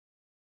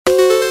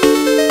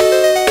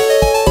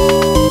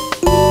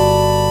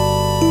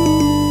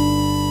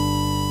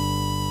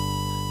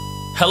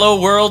Hello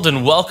world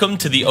and welcome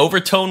to the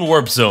Overtone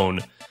Warp Zone.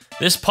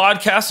 This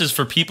podcast is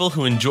for people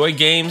who enjoy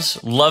games,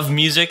 love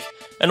music,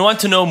 and want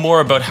to know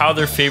more about how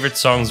their favorite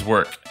songs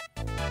work.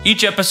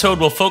 Each episode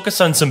will focus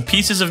on some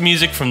pieces of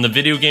music from the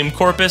video game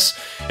corpus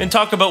and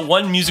talk about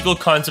one musical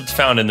concept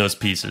found in those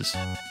pieces.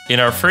 In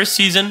our first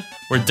season,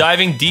 we're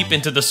diving deep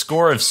into the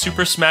score of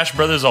Super Smash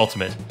Bros.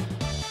 Ultimate.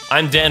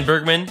 I'm Dan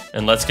Bergman,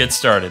 and let's get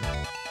started.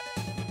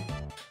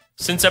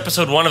 Since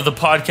episode 1 of the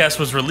podcast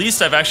was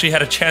released, I've actually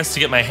had a chance to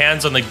get my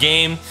hands on the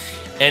game,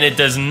 and it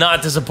does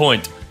not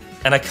disappoint.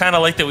 And I kind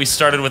of like that we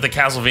started with a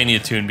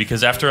Castlevania tune,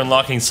 because after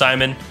unlocking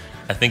Simon,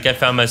 I think I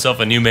found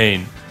myself a new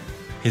main.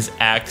 His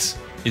axe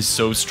is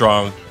so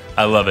strong.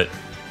 I love it.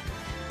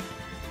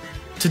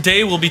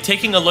 Today we'll be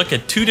taking a look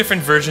at two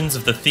different versions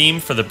of the theme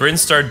for the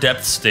Brinstar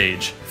Depths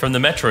stage from the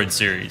Metroid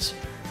series.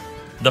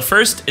 The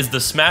first is the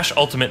Smash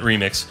Ultimate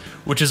remix,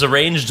 which is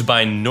arranged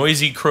by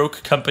Noisy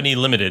Croak Company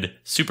Limited,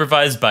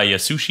 supervised by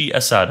Yasushi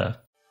Asada.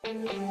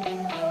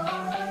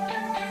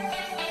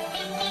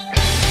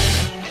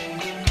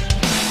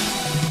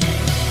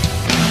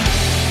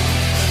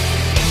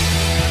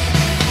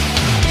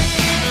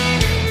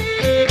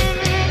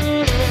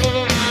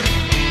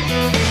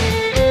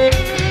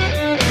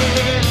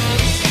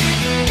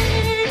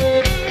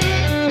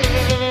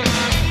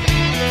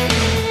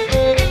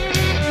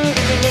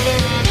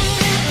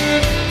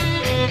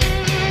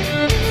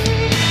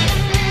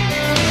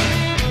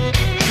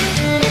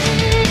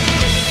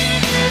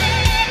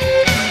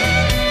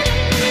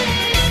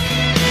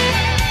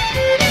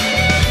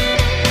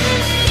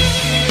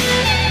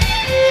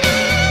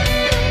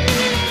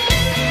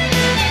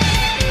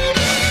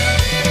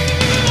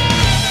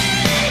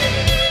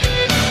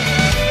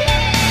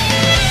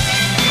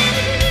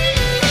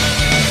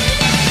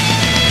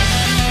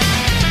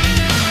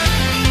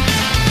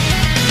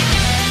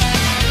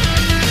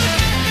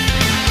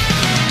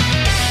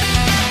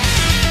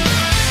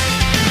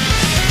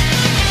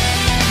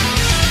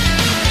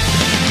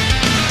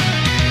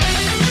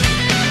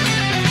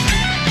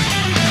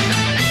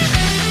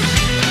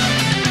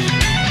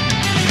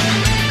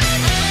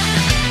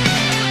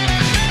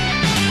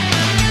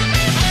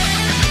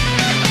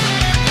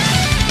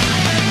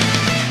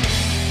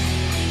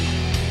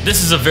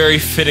 This is a very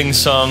fitting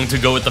song to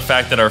go with the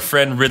fact that our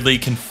friend Ridley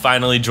can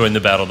finally join the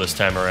battle this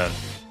time around.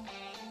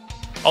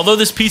 Although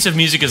this piece of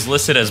music is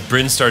listed as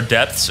Brinstar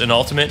Depths in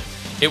Ultimate,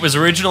 it was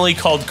originally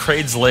called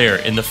Kraid's Lair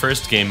in the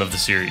first game of the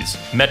series,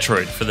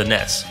 Metroid for the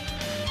NES.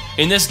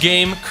 In this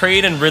game,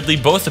 Kraid and Ridley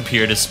both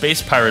appeared as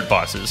space pirate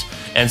bosses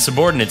and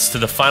subordinates to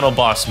the final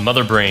boss,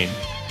 Mother Brain.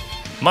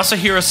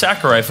 Masahiro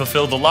Sakurai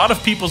fulfilled a lot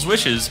of people's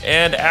wishes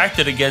and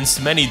acted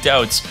against many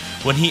doubts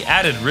when he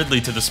added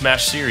Ridley to the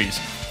Smash series,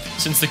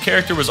 since the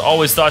character was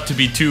always thought to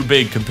be too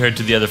big compared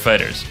to the other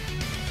fighters.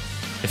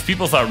 If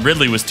people thought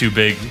Ridley was too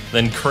big,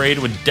 then Kraid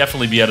would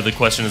definitely be out of the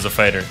question as a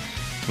fighter.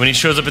 When he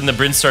shows up in the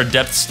Brinstar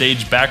Depths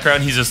stage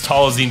background, he's as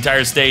tall as the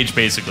entire stage,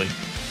 basically.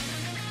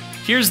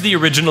 Here's the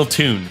original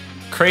tune,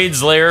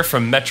 Kraid's Lair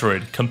from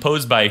Metroid,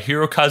 composed by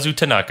Hirokazu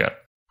Tanaka.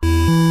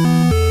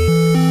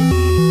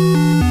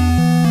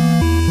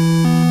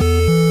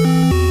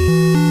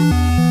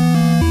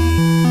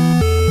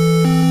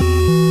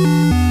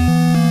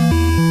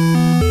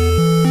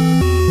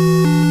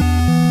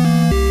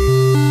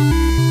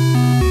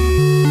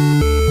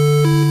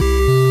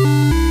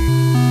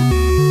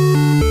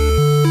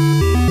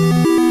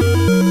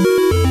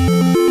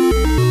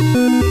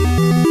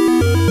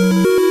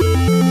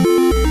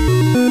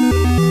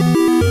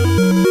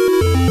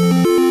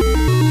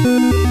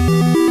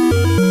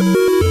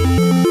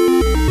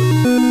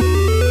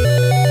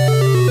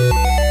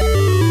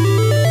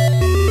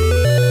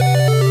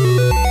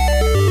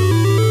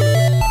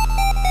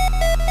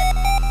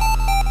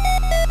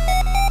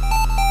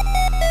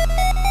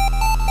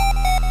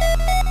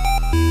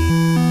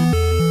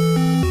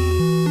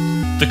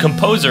 The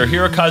composer,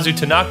 Hirokazu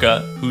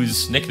Tanaka,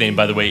 whose nickname,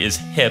 by the way, is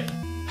Hip,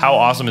 how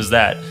awesome is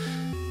that,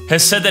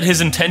 has said that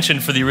his intention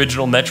for the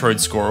original Metroid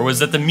score was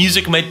that the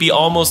music might be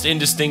almost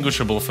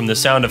indistinguishable from the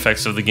sound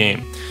effects of the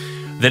game,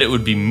 that it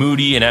would be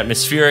moody and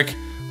atmospheric,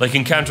 like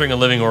encountering a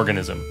living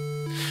organism.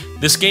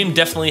 This game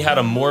definitely had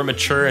a more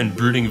mature and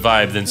brooding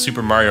vibe than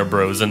Super Mario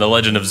Bros. And The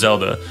Legend of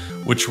Zelda,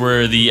 which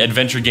were the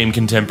adventure game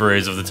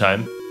contemporaries of the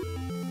time.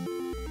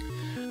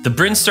 The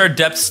Brinstar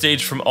Depths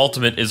stage from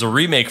Ultimate is a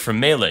remake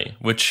from Melee,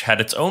 which had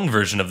its own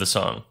version of the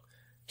song.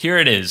 Here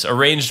it is,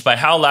 arranged by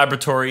HAL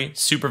Laboratory,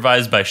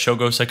 supervised by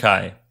Shogo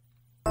Sakai.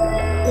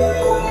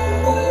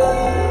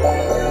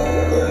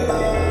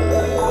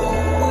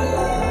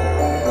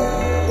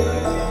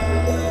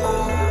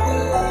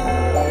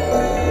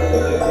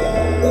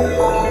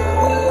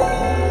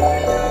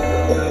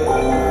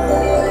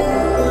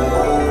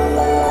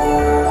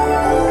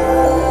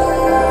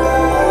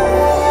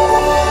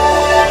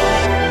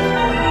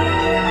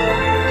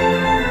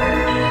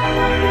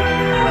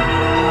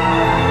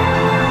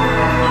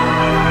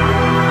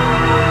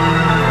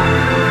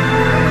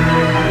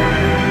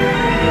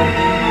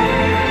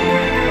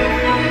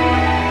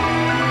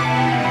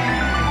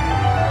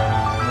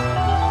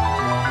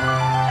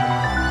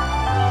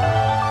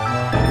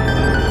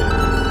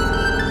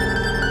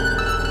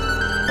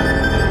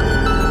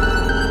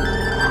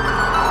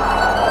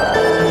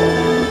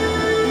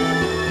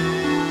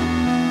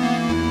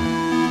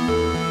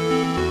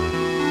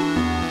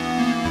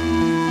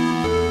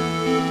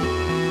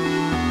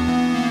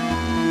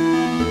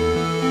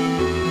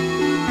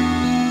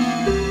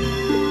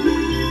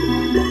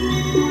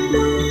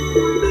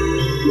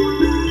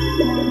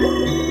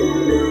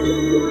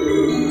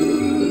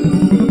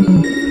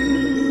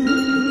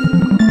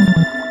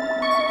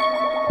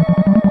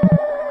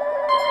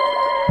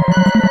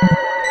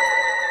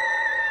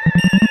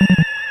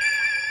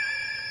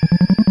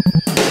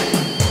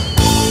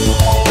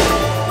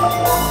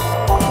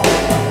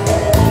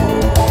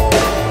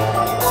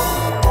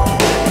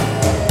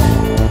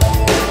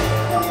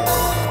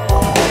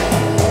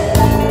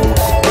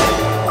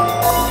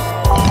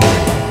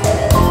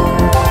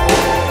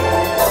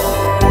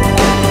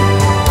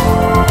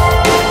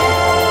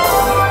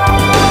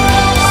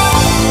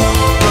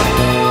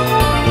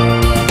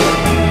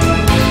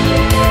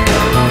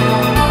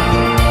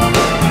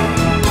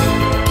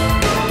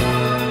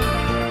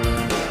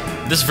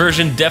 This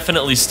version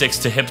definitely sticks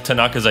to Hip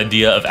Tanaka's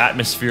idea of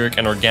atmospheric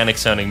and organic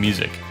sounding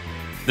music.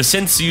 The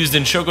synths used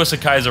in Shoko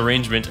Sakai's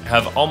arrangement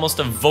have almost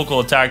a vocal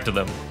attack to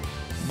them.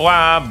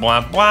 Blah,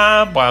 blah,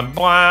 blah, blah,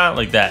 blah,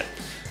 like that.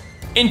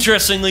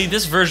 Interestingly,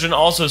 this version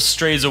also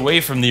strays away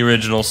from the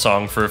original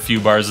song for a few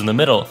bars in the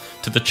middle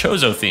to the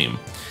Chozo theme,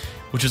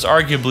 which is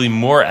arguably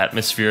more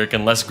atmospheric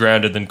and less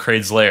grounded than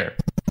Kraid's Lair.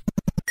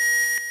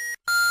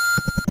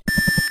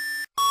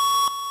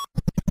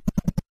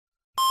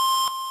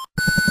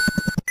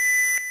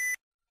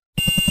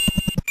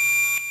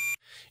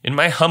 In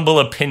my humble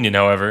opinion,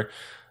 however,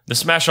 the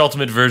Smash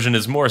Ultimate version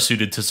is more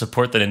suited to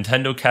support the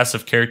Nintendo cast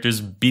of characters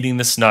beating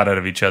the snot out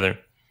of each other.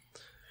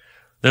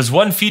 There's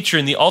one feature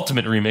in the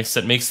Ultimate remix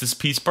that makes this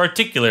piece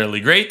particularly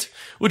great,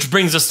 which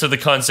brings us to the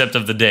concept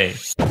of the day.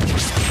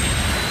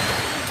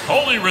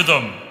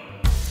 Polyrhythm!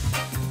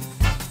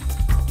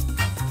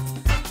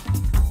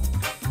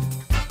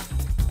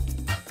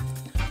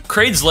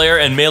 Kraid's Lair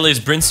and Melee's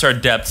Brinstar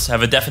Depths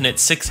have a definite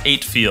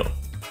 6/8 feel.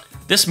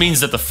 This means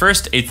that the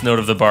first eighth note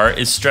of the bar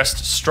is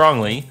stressed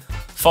strongly,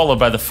 followed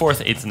by the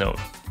fourth eighth note.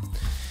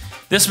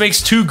 This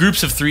makes two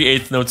groups of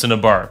 3/8 notes in a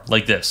bar,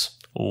 like this.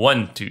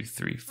 1, 2,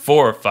 3,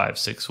 4, 5,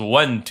 6,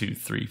 1, 2,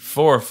 3,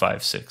 4,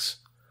 5, 6.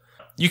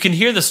 You can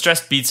hear the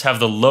stressed beats have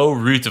the low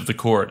root of the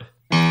chord.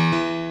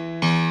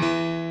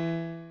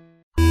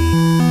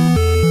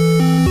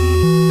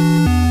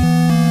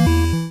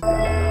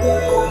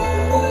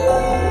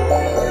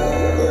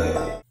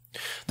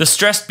 The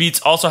stressed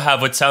beats also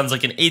have what sounds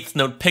like an eighth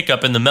note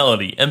pickup in the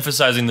melody,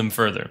 emphasizing them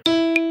further.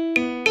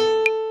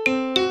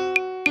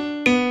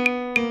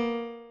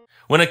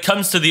 When it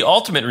comes to the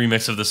Ultimate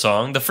remix of the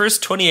song, the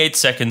first 28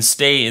 seconds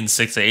stay in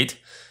 6/8,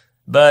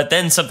 but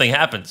then something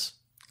happens.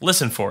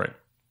 Listen for it.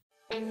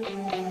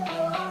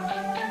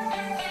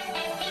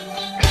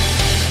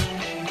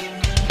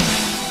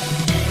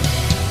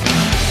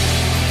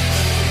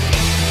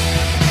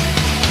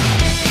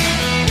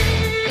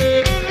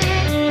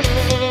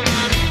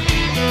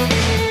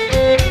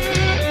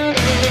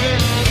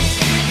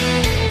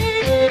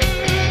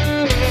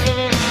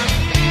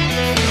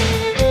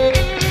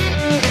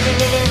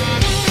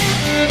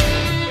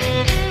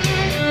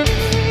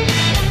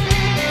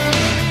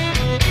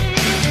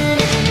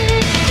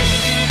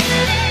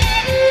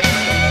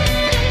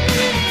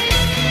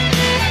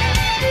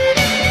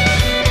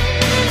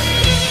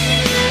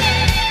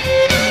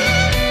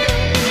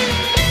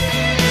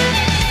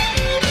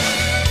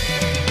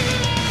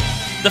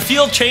 The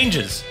feel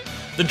changes.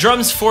 The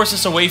drums force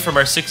us away from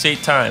our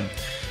 6/8 time.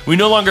 We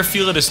no longer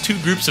feel it as two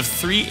groups of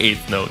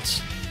 3/8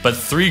 notes, but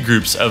three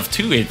groups of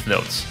 2/8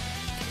 notes.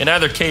 In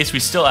either case, we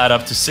still add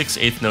up to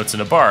 6/8 notes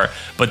in a bar,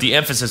 but the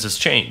emphasis has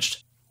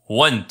changed.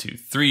 1, 2,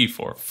 3,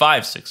 4,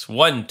 5, 6,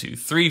 1, 2,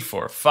 3,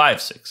 4, 5,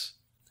 6.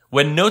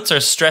 When notes are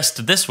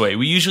stressed this way,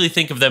 we usually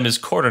think of them as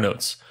quarter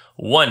notes.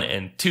 1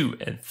 and 2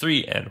 and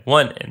 3 and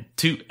 1 and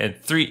 2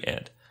 and 3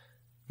 and.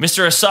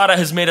 Mr. Asada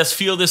has made us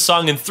feel this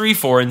song in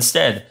 3/4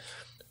 instead.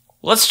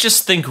 Let's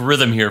just think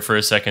rhythm here for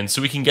a second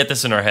so we can get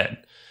this in our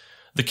head.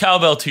 The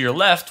cowbell to your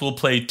left will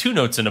play 2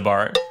 notes in a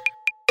bar,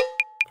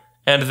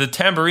 and the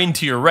tambourine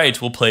to your right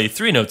will play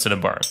 3 notes in a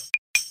bar.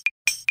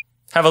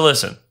 Have a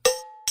listen.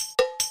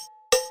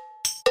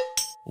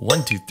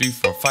 1, 2, 3,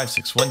 4, 5,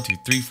 6, 1, 2,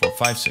 3, 4,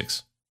 5,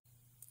 6.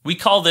 We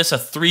call this a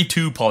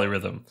 3/2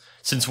 polyrhythm,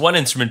 since one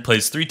instrument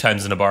plays 3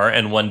 times in a bar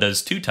and one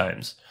does 2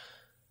 times.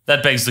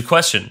 That begs the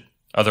question,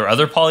 are there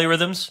other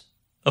polyrhythms?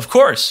 Of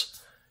course!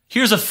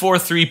 Here's a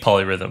 4/3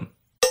 polyrhythm.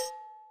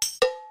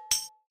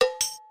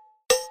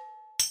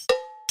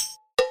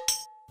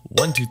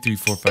 1, 2, 3,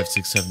 4, 5,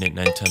 6, 7, 8,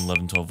 9, 10,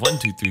 11, 12. 1,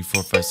 2, 3,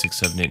 4, 5, 6,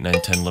 7, 8, 9,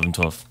 10, 11,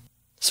 12.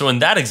 So in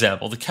that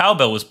example, the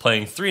cowbell was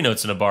playing 3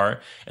 notes in a bar,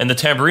 and the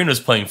tambourine was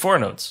playing 4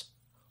 notes.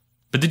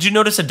 But did you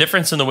notice a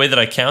difference in the way that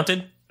I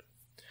counted?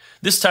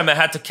 This time I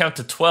had to count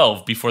to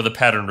 12 before the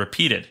pattern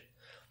repeated.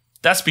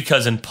 That's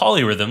because in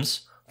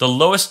polyrhythms, the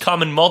lowest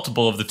common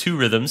multiple of the two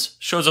rhythms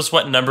shows us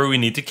what number we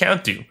need to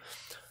count to.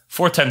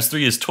 4 times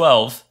 3 is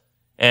 12,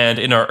 and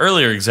in our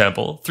earlier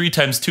example, 3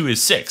 times 2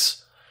 is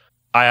 6.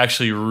 I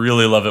actually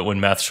really love it when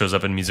math shows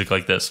up in music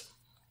like this.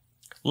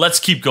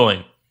 Let's keep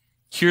going.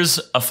 Here's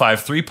a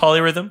 5/3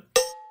 polyrhythm.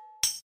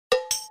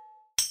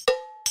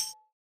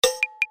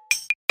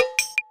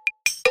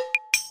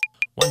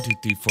 One, 2,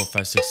 3, 4,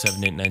 5, 6,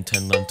 7, 8, 9,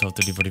 10, 11, 12,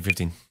 13, 14,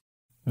 15.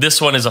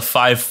 This one is a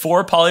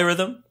 5/4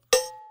 polyrhythm.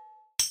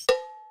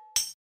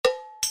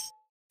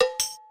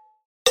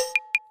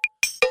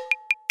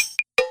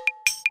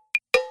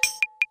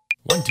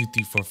 1, 2,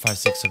 3, 4, 5,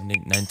 6, 7,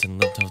 8, 9, 10,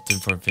 11, 12, 13,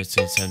 14, 15,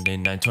 16, 17,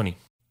 18, 19, 20.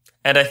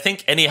 And I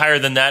think any higher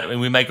than that,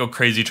 we might go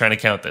crazy trying to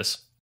count this.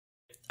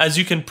 As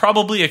you can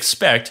probably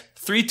expect,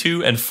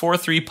 3/2 and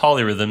 4/3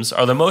 polyrhythms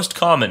are the most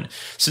common,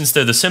 since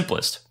they're the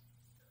simplest.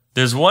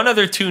 There's one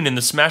other tune in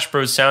the Smash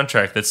Bros.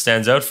 Soundtrack that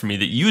stands out for me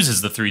that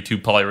uses the 3/2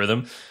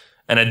 polyrhythm,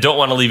 and I don't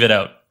want to leave it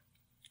out.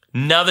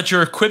 Now that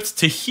you're equipped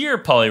to hear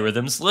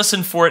polyrhythms,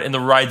 listen for it in the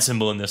ride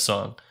cymbal in this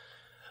song.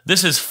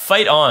 This is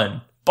Fight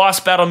On,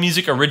 boss battle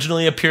music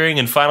originally appearing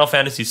in Final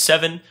Fantasy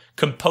VII,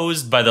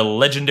 composed by the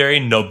legendary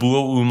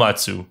Nobuo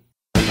Uematsu.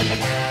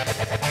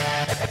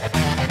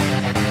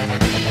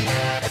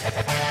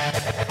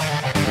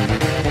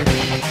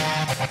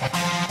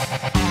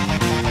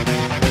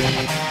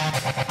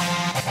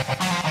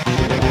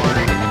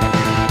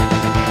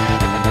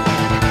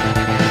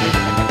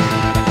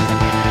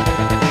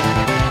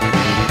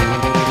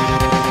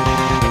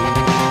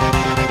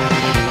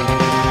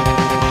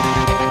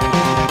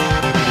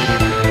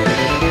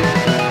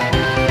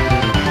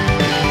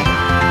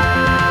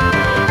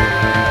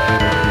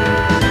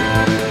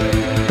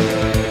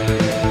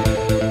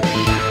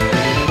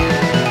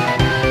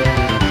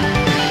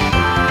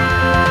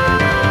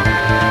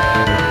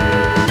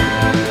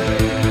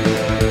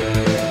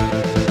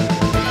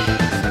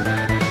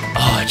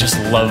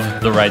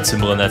 love the ride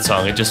cymbal in that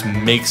song. It just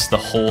makes the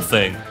whole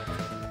thing.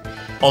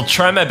 I'll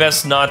try my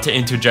best not to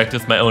interject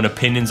with my own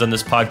opinions on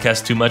this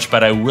podcast too much,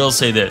 but I will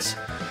say this.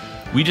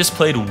 We just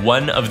played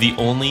one of the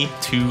only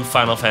 2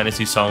 Final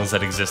Fantasy songs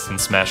that exist in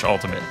Smash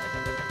Ultimate.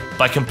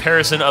 By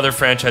comparison, other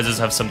franchises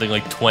have something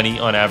like 20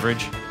 on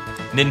average.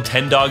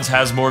 Nintendogs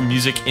has more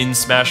music in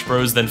Smash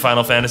Bros. Than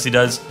Final Fantasy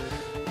does.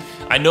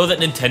 I know that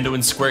Nintendo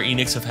and Square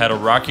Enix have had a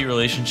rocky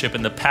relationship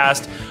in the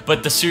past,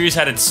 but the series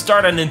had its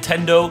start on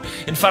Nintendo,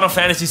 and Final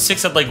Fantasy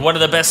VI had like one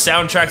of the best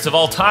soundtracks of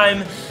all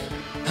time.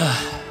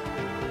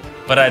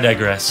 But I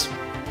digress.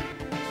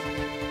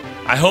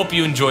 I hope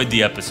you enjoyed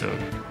the episode.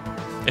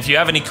 If you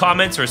have any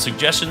comments or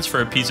suggestions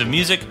for a piece of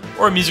music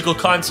or a musical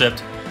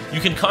concept,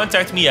 you can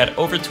contact me at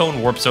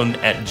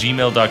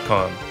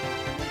overtonewarpzone@gmail.com.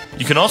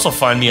 You can also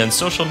find me on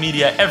social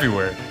media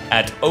everywhere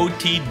at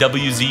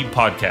OTWZ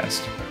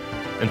Podcast.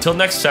 Until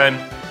next time,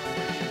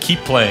 keep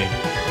playing.